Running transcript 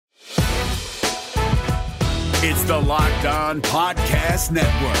It's the Locked On Podcast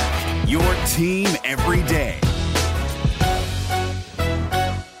Network, your team every day.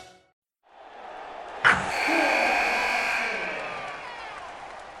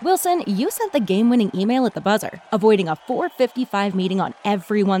 Wilson, you sent the game-winning email at the buzzer, avoiding a 4:55 meeting on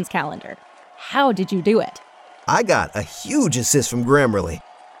everyone's calendar. How did you do it? I got a huge assist from Grammarly,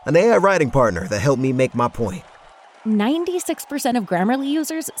 an AI writing partner that helped me make my point. 96% of Grammarly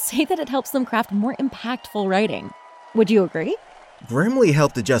users say that it helps them craft more impactful writing. Would you agree? Grammarly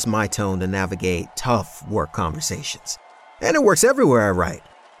helped adjust my tone to navigate tough work conversations. And it works everywhere I write,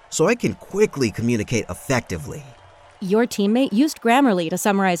 so I can quickly communicate effectively. Your teammate used Grammarly to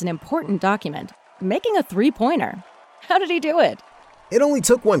summarize an important document, making a 3-pointer. How did he do it? It only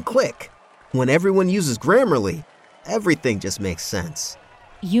took one click. When everyone uses Grammarly, everything just makes sense.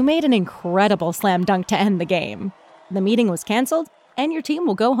 You made an incredible slam dunk to end the game. The meeting was canceled, and your team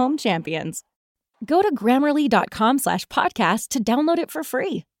will go home champions. Go to Grammarly.com/podcast to download it for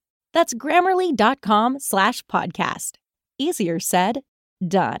free. That's Grammarly.com/podcast. Easier said,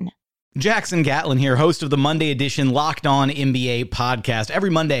 done. Jackson Gatlin here, host of the Monday edition Locked On NBA podcast. Every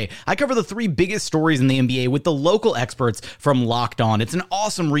Monday, I cover the 3 biggest stories in the NBA with the local experts from Locked On. It's an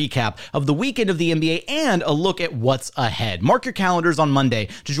awesome recap of the weekend of the NBA and a look at what's ahead. Mark your calendars on Monday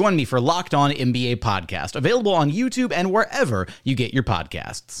to join me for Locked On NBA podcast, available on YouTube and wherever you get your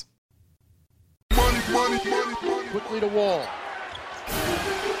podcasts. Quickly to Wall.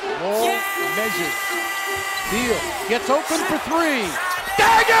 Wall measures. Deal. Gets open for 3.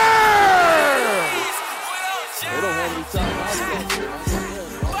 Dagger! They don't have any time.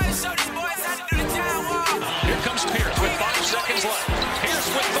 Here comes Pierce with 5 seconds left. Pierce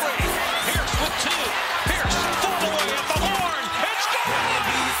with 3. Pierce with 2. Pierce fall away at the horn. It's gone!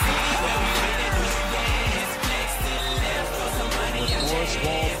 Morris,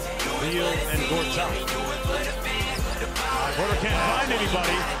 Wall, Beal, and Gortat. Porter can't find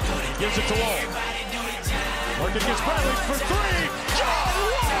anybody. Gives it to Wall. Working against Bradley for 3. John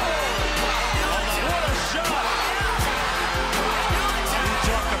Wall! What a shot! You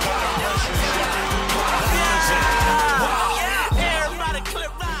talk about a pressure shot.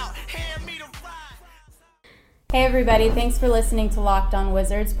 Hey everybody, thanks for listening to Locked On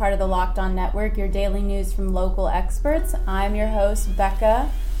Wizards, part of the Locked On Network, your daily news from local experts. I'm your host,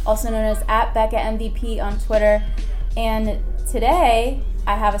 Becca, also known as @BeccaMVP on Twitter. And today,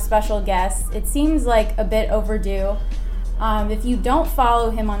 I have a special guest. It seems like a bit overdue. If you don't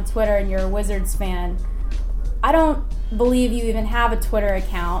follow him on Twitter and you're a Wizards fan, I don't believe you even have a Twitter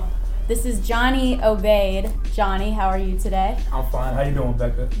account. This is Johnny Obaid. Johnny, how are you today? I'm fine. How you doing,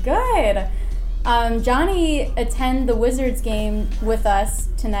 Becca? Good. Johnny attended the Wizards game with us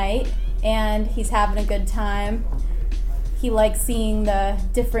tonight, and he's having a good time. He likes seeing the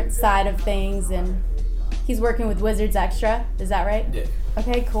different side of things, and he's working with Wizards Extra. Is that right? Yeah.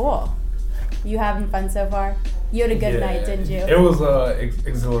 Okay, cool. You having fun so far? You had a good night, didn't you? It was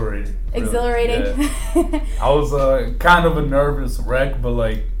exhilarating. Really. Exhilarating? Yeah. I was kind of a nervous wreck, but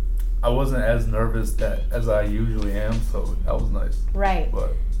like I wasn't as nervous as I usually am, so that was nice. Right.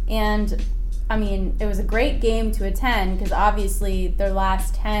 But. And I mean, it was a great game to attend because obviously their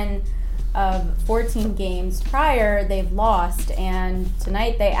last 10 of 14 games prior, they've lost, and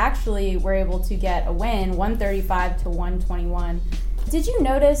tonight they actually were able to get a win, 135-121. Did you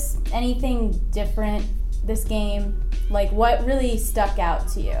notice anything different this game? Like, what really stuck out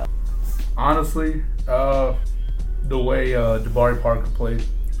to you? Honestly, the way Jabari Parker played.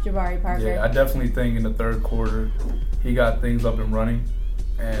 Jabari Parker? Yeah, I definitely think in the third quarter he got things up and running,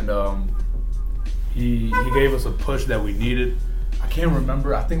 and he gave us a push that we needed. I can't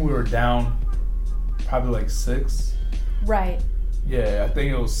remember. I think we were down probably like 6. Right. Yeah, I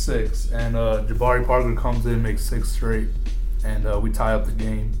think it was 6. And Jabari Parker comes in, makes 6 straight, and we tie up the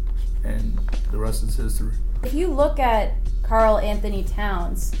game, and the rest is history. If you look at Karl Anthony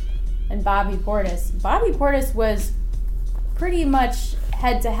Towns and Bobby Portis was pretty much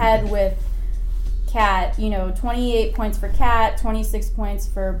head-to-head with Cat, 28 points for Cat, 26 points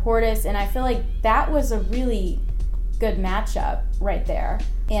for Portis, and I feel like that was a really good matchup right there.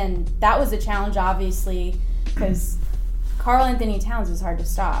 And that was a challenge, obviously, because Karl Anthony Towns was hard to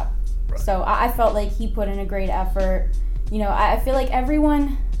stop. Right. So I felt like he put in a great effort. I feel like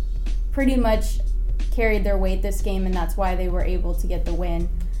everyone pretty much carried their weight this game, and that's why they were able to get the win.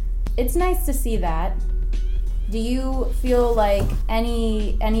 It's nice to see that. Do you feel like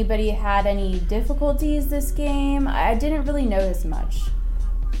anybody had any difficulties this game? I didn't really notice much.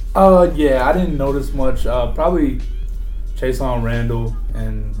 Yeah, I didn't notice much. Probably Chason Randall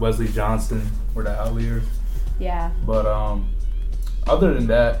and Wesley Johnson were the outliers. Yeah. But other than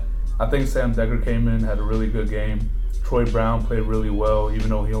that, I think Sam Decker came in, had a really good game. Troy Brown played really well, even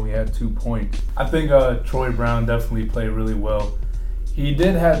though he only had 2 points. I think Troy Brown definitely played really well. He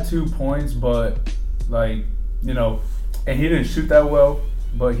did have 2 points, but and he didn't shoot that well,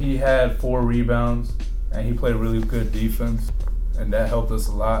 but he had 4 rebounds, and he played really good defense, and that helped us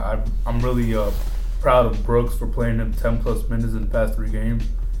a lot. I'm really proud of Brooks for playing him 10-plus minutes in the past 3 games.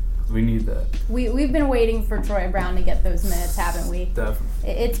 We need that. We've been waiting for Troy Brown to get those minutes, haven't we?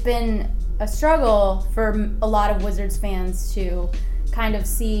 Definitely. It's been a struggle for a lot of Wizards fans to kind of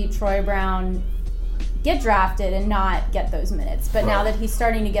see Troy Brown get drafted and not get those minutes. But now that he's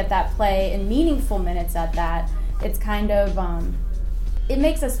starting to get that play and meaningful minutes at that, it's kind of it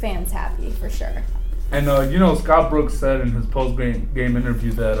makes us fans happy for sure. And Scott Brooks said in his post-game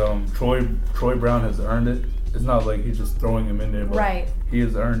interview that Troy Brown has earned it. It's not like he's just throwing him in there, but he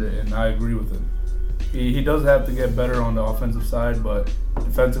has earned it, and I agree with him. He does have to get better on the offensive side, but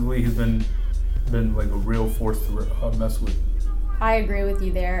defensively he's been like a real force to mess with. I agree with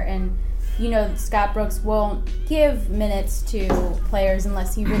you there, and Scott Brooks won't give minutes to players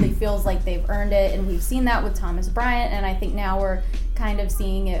unless he really feels like they've earned it, and we've seen that with Thomas Bryant, and I think now we're kind of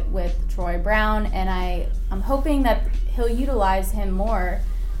seeing it with Troy Brown, and I'm hoping that he'll utilize him more,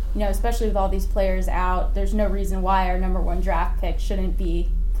 especially with all these players out. There's no reason why our number 1 draft pick shouldn't be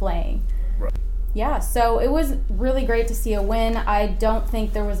playing. Right. Yeah, so it was really great to see a win. I don't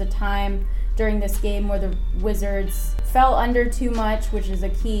think there was a time during this game where the Wizards fell under too much, which is a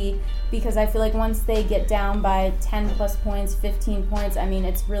key, because I feel like once they get down by 10-plus points, 15 points,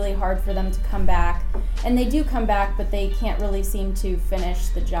 it's really hard for them to come back. And they do come back, but they can't really seem to finish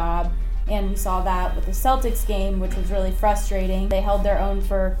the job. And we saw that with the Celtics game, which was really frustrating. They held their own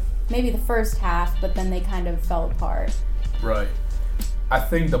for maybe the first half, but then they kind of fell apart. Right. I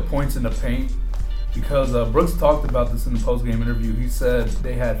think the points in the paint, because Brooks talked about this in the post-game interview. He said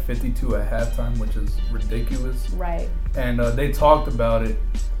they had 52 at halftime, which is ridiculous. Right. And they talked about it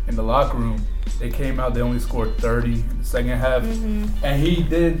in the locker room. They came out, they only scored 30 in the second half. Mm-hmm. And he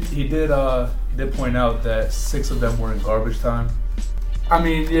did point out that 6 of them were in garbage time.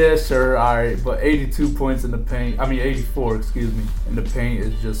 Yeah, sure, all right, but 82 points in the paint, 84, excuse me, in the paint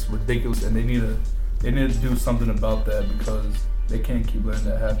is just ridiculous, and they need to do something about that because they can't keep letting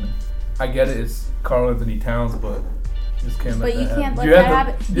that happen. I get it, it's Karl-Anthony Towns, but you just can't let that happen. But you can't let that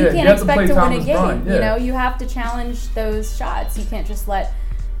happen. You can't expect to win a game, You have to challenge those shots. You can't just let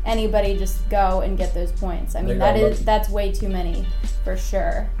anybody just go and get those points. That's way too many, for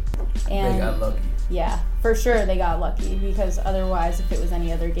sure. And they got lucky. Yeah, for sure they got lucky, because otherwise, if it was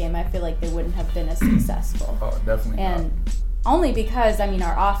any other game, I feel like they wouldn't have been as successful. Oh, definitely and not. Only because,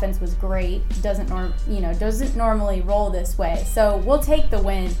 our offense was great, doesn't normally roll this way. So we'll take the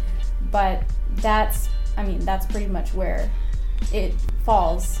win, but that's pretty much where it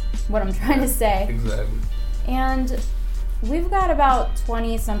falls, what I'm trying to say. Exactly. And we've got about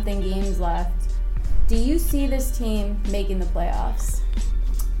 20-something games left. Do you see this team making the playoffs?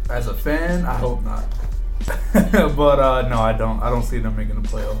 As a fan, I hope not. But no, I don't. I don't see them making the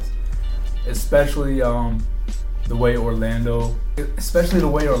playoffs. Especially the way Orlando's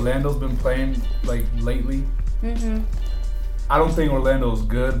been playing lately. Mm-hmm. I don't think Orlando's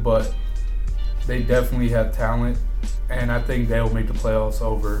good, but they definitely have talent, and I think they'll make the playoffs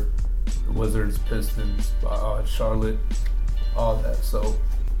over the Wizards, Pistons, Charlotte, all that. So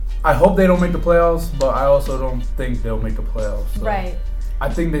I hope they don't make the playoffs, but I also don't think they'll make the playoffs. So. Right. I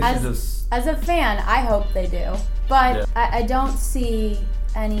think they should just... As a fan, I hope they do. But I don't see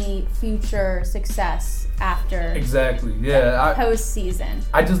any future success after postseason.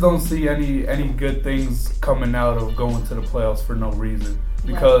 I just don't see any good things coming out of going to the playoffs for no reason.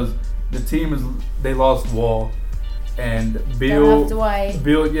 Because the team they lost Wall. And Bill's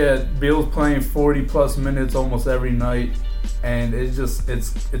playing 40-plus minutes almost every night. And it's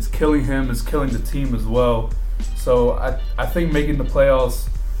killing him. It's killing the team as well. So I think making the playoffs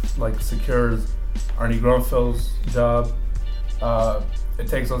secures Arnie Grunfeld's job. It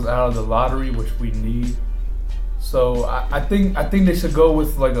takes us out of the lottery, which we need. So I think they should go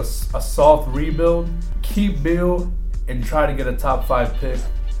with a soft rebuild, keep Bill, and try to get a top 5 pick.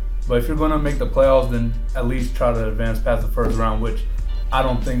 But if you're going to make the playoffs, then at least try to advance past the first round, which I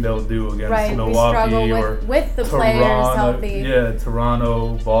don't think they'll do against Milwaukee or with the Toronto, players healthy. Yeah,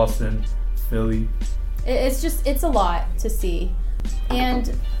 Toronto, Boston, Philly. It's a lot to see.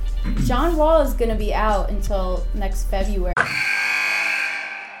 And John Wall is going to be out until next February.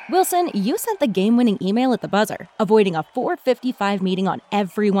 Wilson, you sent the game-winning email at the buzzer, avoiding a 4:55 meeting on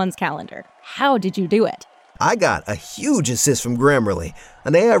everyone's calendar. How did you do it? I got a huge assist from Grammarly,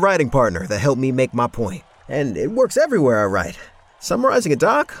 an AI writing partner that helped me make my point. And it works everywhere I write. Summarizing a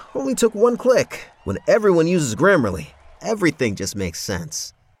doc only took one click. When everyone uses Grammarly, everything just makes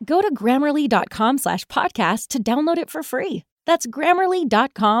sense. Go to Grammarly.com/podcast to download it for free. That's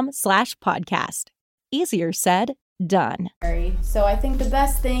Grammarly.com/podcast. Easier said, done. So I think the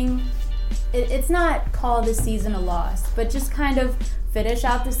best thing, it's not call this season a loss, but just kind of finish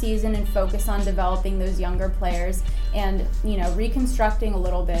out the season and focus on developing those younger players and, reconstructing a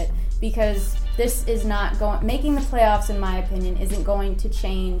little bit, because this is not making the playoffs, in my opinion, isn't going to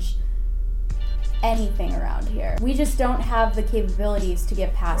change anything around here. We just don't have the capabilities to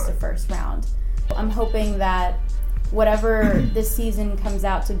get past the first round. I'm hoping that whatever this season comes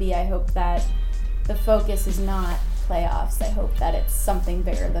out to be, I hope that the focus is not playoffs. I hope that it's something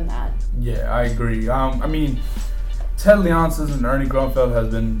bigger than that. Yeah, I agree. Ted Leonsis and Ernie Grunfeld has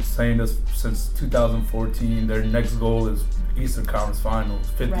been saying this since 2014. Their next goal is Eastern Conference Finals,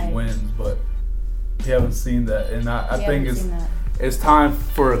 50 wins, but we haven't seen that. And I think it's time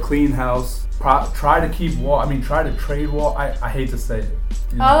for a clean house. Try to keep Wall. Try to trade Wall. I hate to say it.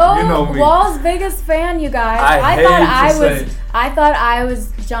 You know me. Wall's biggest fan, you guys. I thought I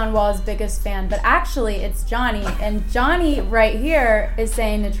was John Wall's biggest fan, but actually it's Johnny, and Johnny right here is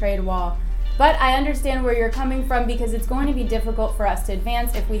saying to trade Wall. But I understand where you're coming from, because it's going to be difficult for us to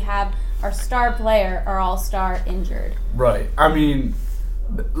advance if we have our star player, our all-star, injured. Right.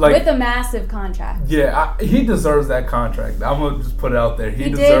 With a massive contract. Yeah, he deserves that contract. I'm going to just put it out there. He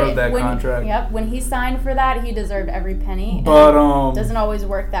deserved that contract. Yep, when he signed for that, he deserved every penny. But it doesn't always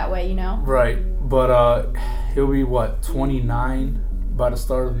work that way, Right. But he'll be 29 by the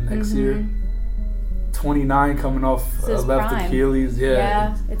start of next year. 29 coming off left prime. Achilles.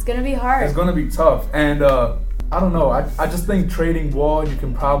 Yeah, it's going to be hard. It's going to be tough. And I don't know. I just think trading Wall, you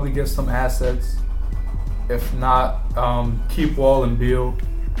can probably get some assets. If not, keep Wall and Beal.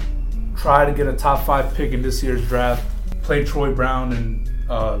 Try to get a top 5 pick in this year's draft. Play Troy Brown and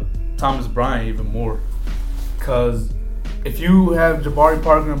Thomas Bryant even more. Because if you have Jabari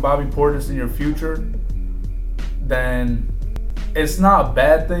Parker and Bobby Portis in your future, then it's not a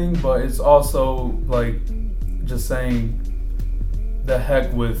bad thing, but it's also just saying the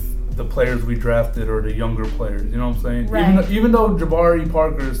heck with the players we drafted or the younger players. You know what I'm saying? Right. Even though Jabari and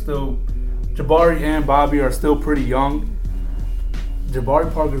Bobby are still pretty young, Jabari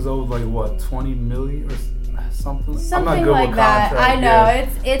Parker's owed 20 million or something. Something I'm not good like with that. contract. I know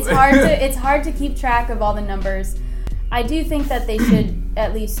it's hard it's hard to keep track of all the numbers. I do think that they should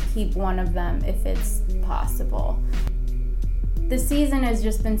at least keep one of them if it's possible. The season has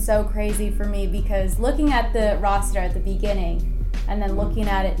just been so crazy for me, because looking at the roster at the beginning and then looking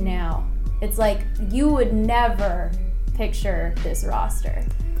at it now, it's like you would never picture this roster.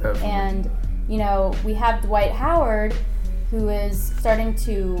 Definitely. And, we have Dwight Howard, who is starting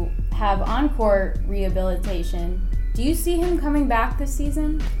to have on-court rehabilitation. Do you see him coming back this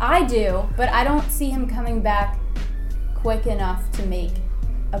season? I do, but I don't see him coming back quick enough to make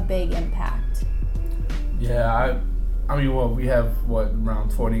a big impact. Yeah, we have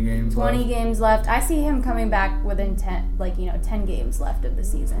around 20 games left? 20 games left. I see him coming back within 10 games left of the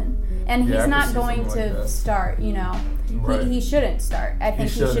season. And he's not going to start, Right. He shouldn't start. I think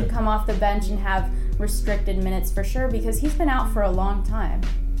he should come off the bench and have restricted minutes for sure, because he's been out for a long time.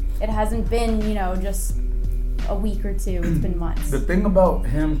 It hasn't been, just a week or two. It's been months. The thing about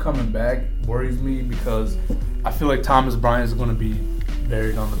him coming back worries me, because I feel like Thomas Bryant is going to be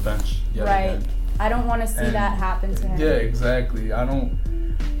buried on the bench yet again. I don't want to see that happen to him. Yeah, exactly.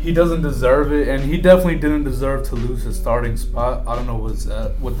 He doesn't deserve it, and he definitely didn't deserve to lose his starting spot. I don't know what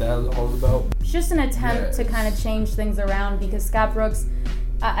that is all about. It's just an attempt to kind of change things around, because Scott Brooks,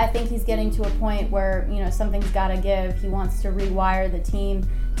 I think he's getting to a point where, something's got to give. He wants to rewire the team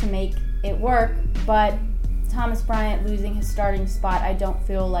to make it work, but Thomas Bryant losing his starting spot, I don't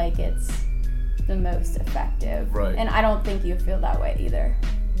feel like it's the most effective. Right. And I don't think you feel that way either.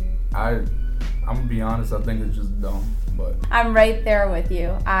 I'm going to be honest, I think it's just dumb. But I'm right there with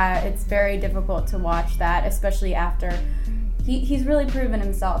you. It's very difficult to watch that, especially after he's really proven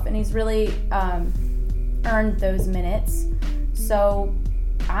himself, and he's really earned those minutes. So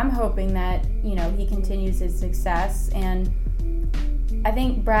I'm hoping that, he continues his success. And I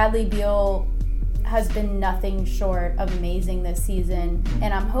think Bradley Beal has been nothing short of amazing this season.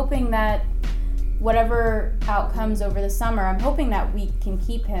 And I'm hoping that whatever outcomes over the summer, I'm hoping that we can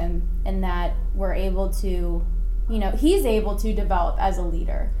keep him and that we're able to, he's able to develop as a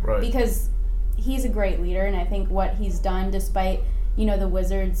leader. Right. Because he's a great leader, and I think what he's done, despite, the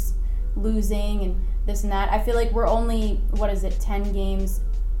Wizards losing and this and that, I feel like we're only, 10 games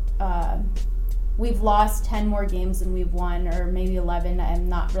we've lost 10 more games than we've won, or maybe 11, I'm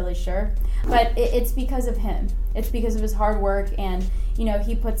not really sure. But it's because of him. It's because of his hard work, and, you know,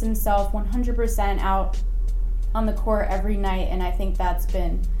 he puts himself 100% out on the court every night, and I think that's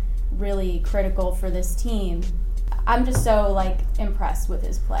been really critical for this team. I'm just so, like, impressed with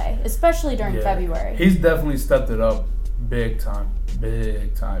his play, especially during February. He's definitely stepped it up big time.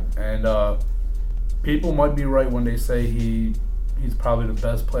 And people might be right when they say he's probably the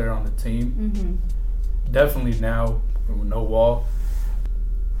best player on the team. Mm-hmm. Definitely now, with no Wall.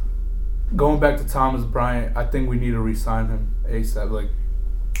 Going back to Thomas Bryant, I think we need to re-sign him ASAP. Like,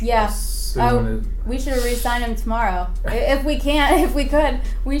 yeah. We should have re-signed him tomorrow. If we could,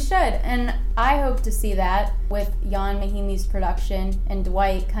 we should. And I hope to see that with Ian Mahinmi's production and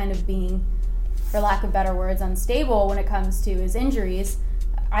Dwight kind of being, for lack of better words, unstable when it comes to his injuries.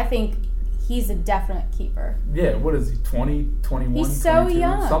 I think he's a definite keeper. Yeah, what is he, 20, 21, he's so 22,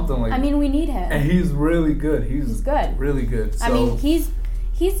 young. something like that. I mean, we need him. And he's really good. He's good. Really good. So, I mean, he's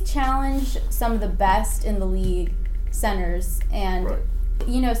challenged some of the best in the league centers, and right.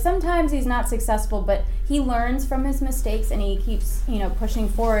 You know, sometimes he's not successful, but he learns from his mistakes and he keeps, you know, pushing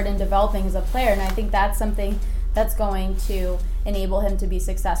forward and developing as a player. And I think that's something that's going to enable him to be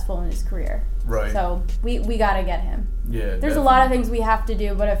successful in his career. Right. So we got to get him. Yeah. There's definitely. a lot of things we have to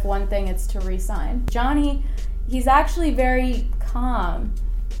do, but if one thing, it's to re-sign. Johnny, he's actually very calm.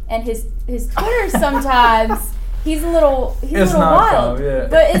 And his Twitter sometimes, he's a little wild. Calm, yeah.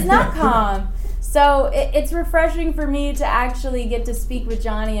 But it's not calm. So it's refreshing for me to actually get to speak with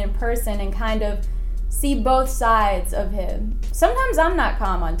Johnny in person and kind of see both sides of him. Sometimes I'm not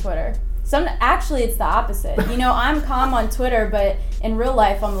calm on Twitter. Actually, it's the opposite. You know, I'm calm on Twitter, but in real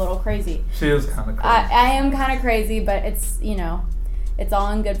life, I'm a little crazy. She is kind of crazy. I am kind of crazy, but it's, you know, it's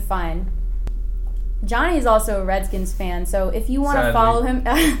all in good fun. Johnny's also a Redskins fan, so if you want to follow him,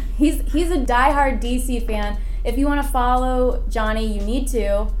 he's a diehard DC fan. If you want to follow Johnny, you need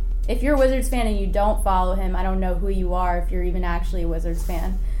to. If you're a Wizards fan and you don't follow him, I don't know who you are if you're even actually a Wizards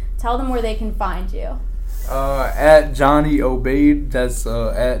fan. Tell them where they can find you. At Johnny Obeid, that's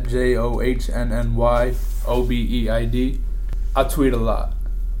at JOHNNYOBEID. I tweet a lot.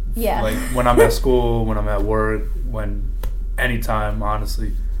 Yeah. Like when I'm at school, when I'm at work, anytime,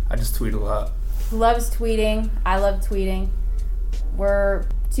 honestly. I just tweet a lot. Loves tweeting. I love tweeting. We're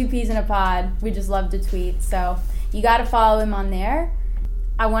two peas in a pod. We just love to tweet. So you got to follow him on there.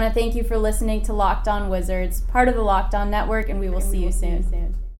 I want to thank you for listening to Locked On Wizards, part of the Locked On Network, and we will see you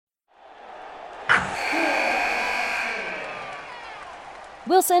soon.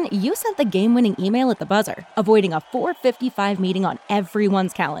 Wilson, you sent the game-winning email at the buzzer, avoiding a 4:55 meeting on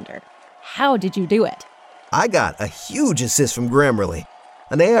everyone's calendar. How did you do it? I got a huge assist from Grammarly,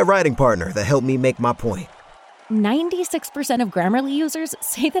 an AI writing partner that helped me make my point. 96% of Grammarly users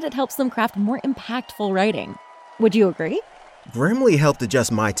say that it helps them craft more impactful writing. Would you agree? Grammarly helped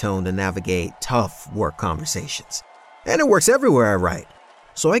adjust my tone to navigate tough work conversations. And it works everywhere I write,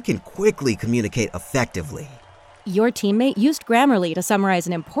 so I can quickly communicate effectively. Your teammate used Grammarly to summarize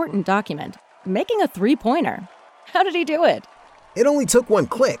an important document, making a 3-pointer. How did he do it? It only took one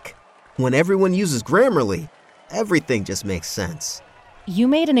click. When everyone uses Grammarly, everything just makes sense. You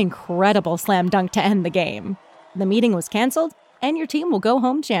made an incredible slam dunk to end the game. The meeting was canceled, and your team will go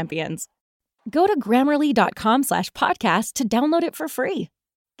home champions. Go to Grammarly.com/podcast to download it for free.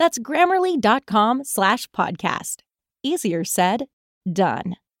 That's Grammarly.com/podcast. Easier said,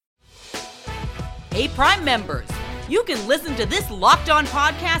 done. Hey, Prime members, you can listen to this Locked On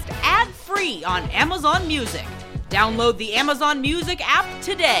podcast ad-free on Amazon Music. Download the Amazon Music app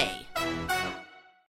today.